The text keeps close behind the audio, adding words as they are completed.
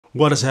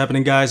What is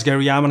happening, guys?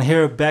 Gary Jahman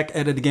here, back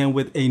at it again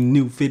with a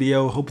new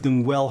video. Hope you're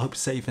doing well, hope you're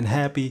safe and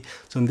happy.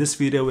 So in this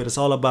video, it is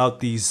all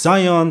about the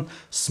Zhiyun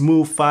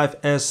Smooth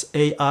 5S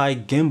AI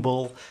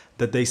Gimbal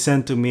that they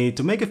sent to me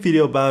to make a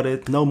video about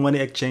it. No money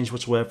exchange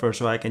whatsoever,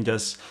 so I can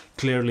just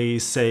clearly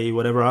say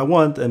whatever I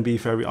want and be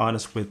very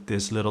honest with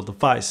this little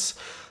device.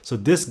 So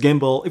this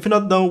gimbal, if you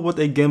don't know what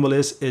a gimbal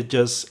is, it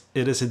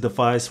is a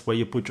device where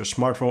you put your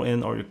smartphone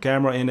in or your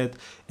camera in it,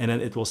 and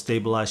then it will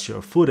stabilize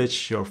your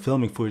footage, your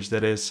filming footage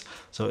that is,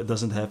 so it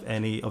doesn't have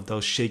any of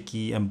those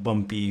shaky and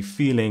bumpy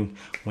feeling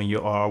when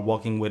you are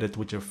walking with it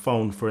with your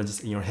phone, for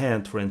instance, in your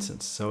hand, for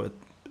instance. So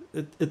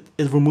it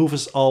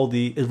removes all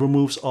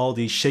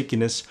the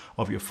shakiness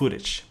of your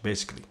footage,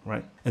 basically,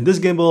 right? And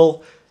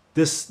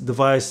this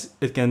device,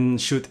 it can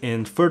shoot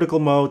in vertical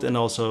mode and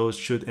also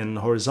shoot in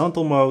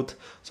horizontal mode.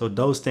 So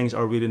those things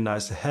are really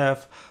nice to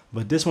have.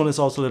 But this one is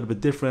also a little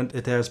bit different.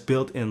 It has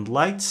built-in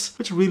lights,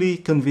 which is really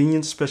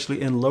convenient, especially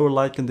in lower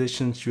light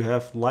conditions. You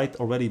have light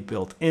already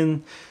built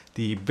in.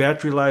 The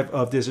battery life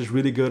of this is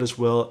really good as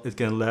well. It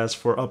can last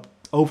for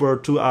over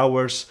 2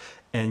 hours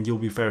and you'll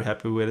be very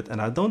happy with it. And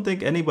I don't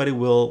think anybody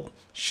will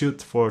shoot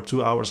for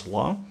 2 hours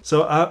long.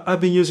 So I've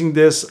been using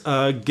this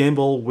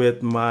gimbal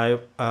with my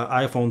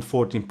iPhone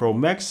 14 Pro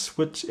Max,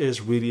 which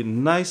is really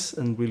nice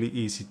and really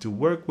easy to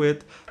work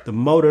with. The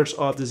motors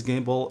of this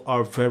gimbal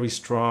are very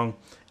strong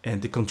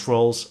and the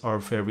controls are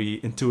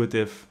very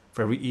intuitive,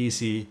 very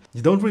easy.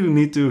 You don't really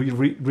need to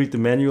read the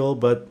manual,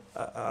 but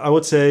I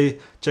would say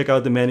check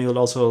out the manual,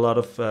 also a lot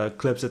of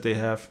clips that they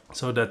have,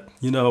 so that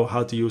you know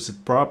how to use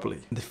it properly.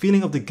 The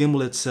feeling of the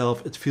gimbal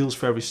itself, it feels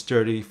very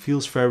sturdy,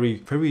 feels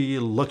very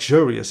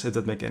luxurious, if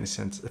that makes any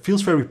sense. It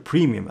feels very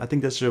premium. I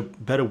think that's a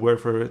better word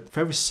for it.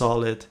 Very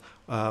solid,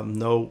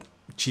 no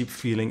cheap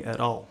feeling at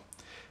all.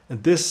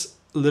 And this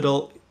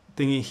little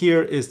thingy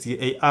here is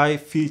the AI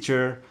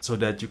feature, so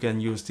that you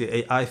can use the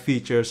AI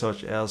feature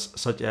such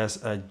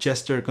as a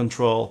gesture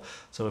control.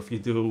 So if you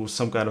do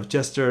some kind of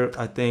gesture,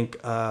 I think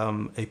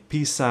a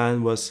peace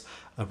sign was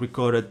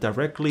recorded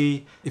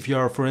directly. If you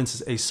are, for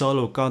instance, a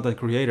solo content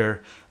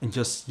creator and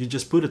you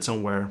just put it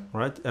somewhere,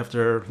 right?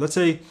 After, let's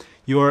say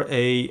you're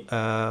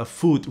a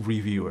food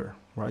reviewer,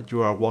 right?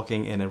 You are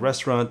walking in a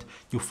restaurant,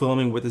 you're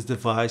filming with this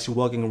device, you're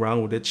walking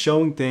around with it,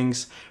 showing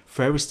things,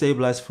 very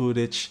stabilized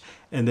footage,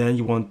 and then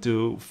you want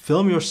to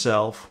film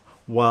yourself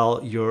while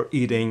you're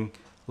eating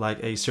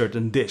like a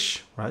certain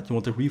dish, right? You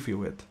want to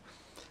review it.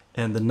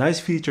 And the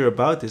nice feature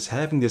about this,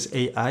 having this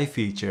AI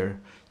feature,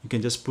 you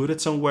can just put it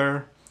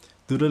somewhere,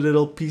 do the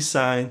little peace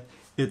sign,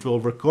 it will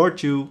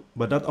record you,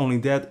 but not only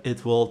that,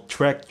 it will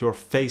track your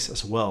face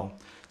as well.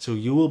 So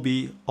you will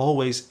be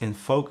always in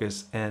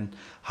focus, and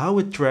how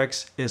it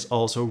tracks is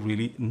also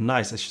really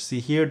nice. As you see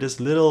here, this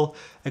little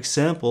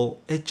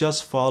example, it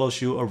just follows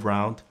you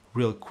around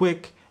real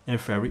quick and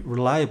very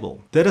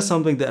reliable. That is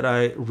something that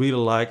I really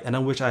like, and I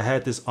wish I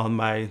had this on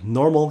my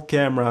normal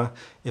camera.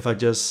 If I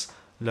just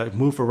like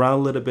move around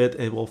a little bit,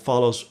 it will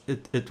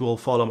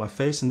follow my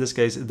face. In this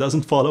case, it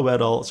doesn't follow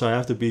at all, so I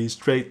have to be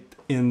straight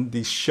in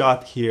the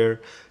shot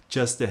here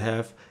just to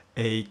have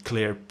a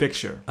clear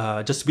picture,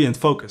 just to be in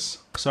focus.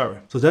 Sorry.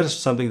 So that is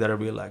something that I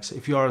really like. So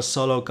if you are a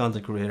solo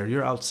content creator,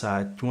 you're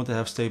outside, you want to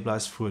have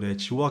stabilized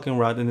footage, you're walking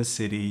around in the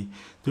city,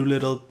 do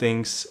little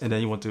things, and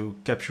then you want to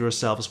capture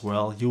yourself as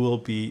well, you will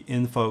be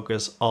in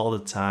focus all the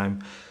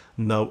time,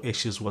 no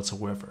issues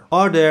whatsoever.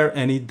 Are there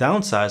any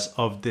downsides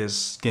of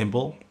this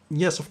gimbal?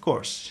 Yes, of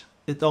course.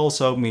 It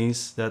also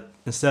means that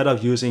instead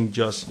of using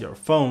just your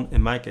phone,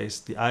 in my case,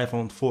 the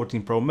iPhone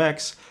 14 Pro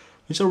Max,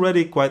 which is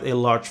already quite a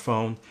large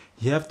phone,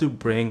 you have to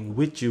bring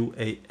with you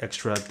an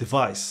extra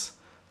device.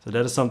 So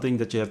that is something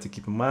that you have to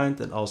keep in mind,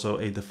 and also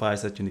a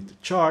device that you need to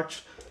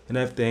charge and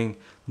everything.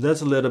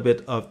 That's a little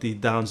bit of the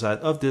downside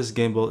of this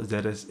gimbal, is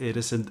that it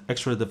is an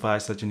extra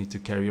device that you need to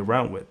carry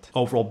around with.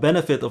 Overall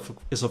benefit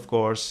is of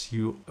course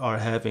you are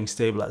having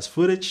stabilized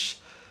footage,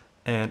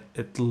 and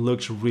it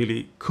looks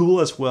really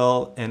cool as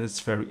well, and it's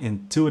very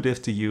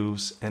intuitive to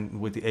use, and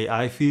with the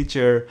AI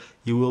feature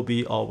you will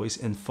be always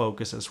in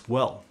focus as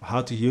well.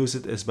 How to use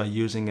it is by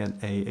using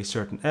a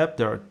certain app.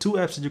 There are 2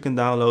 apps that you can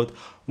download.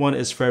 One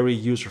is very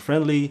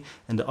user-friendly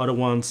and the other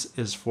one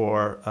is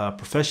for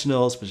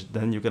professionals, but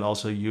then you can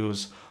also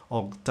use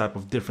all type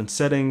of different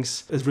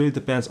settings. It really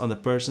depends on the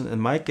person. In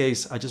my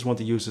case, I just want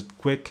to use it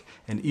quick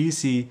and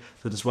easy,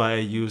 so that's why I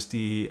use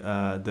the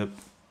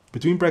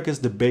between brackets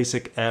the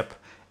basic app,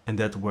 and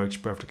that works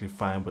perfectly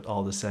fine with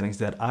all the settings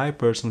that I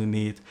personally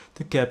need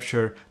to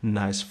capture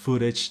nice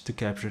footage, to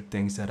capture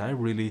things that I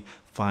really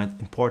find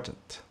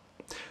important.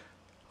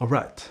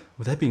 Alright,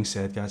 with that being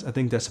said, guys, I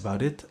think that's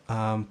about it.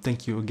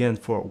 Thank you again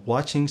for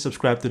watching.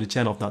 Subscribe to the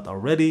channel if not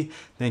already.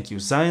 Thank you,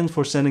 Zhiyun,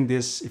 for sending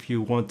this. If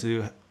you want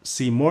to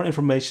see more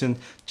information,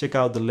 check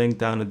out the link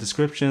down in the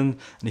description.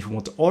 And if you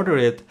want to order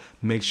it,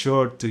 make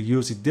sure to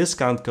use the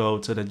discount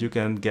code so that you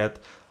can get,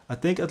 I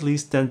think, at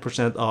least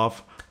 10%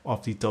 off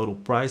of the total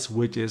price,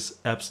 which is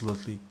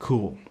absolutely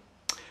cool.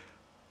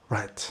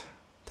 Right,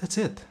 that's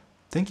it.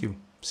 Thank you.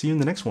 See you in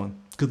the next one.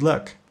 Good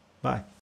luck. Bye.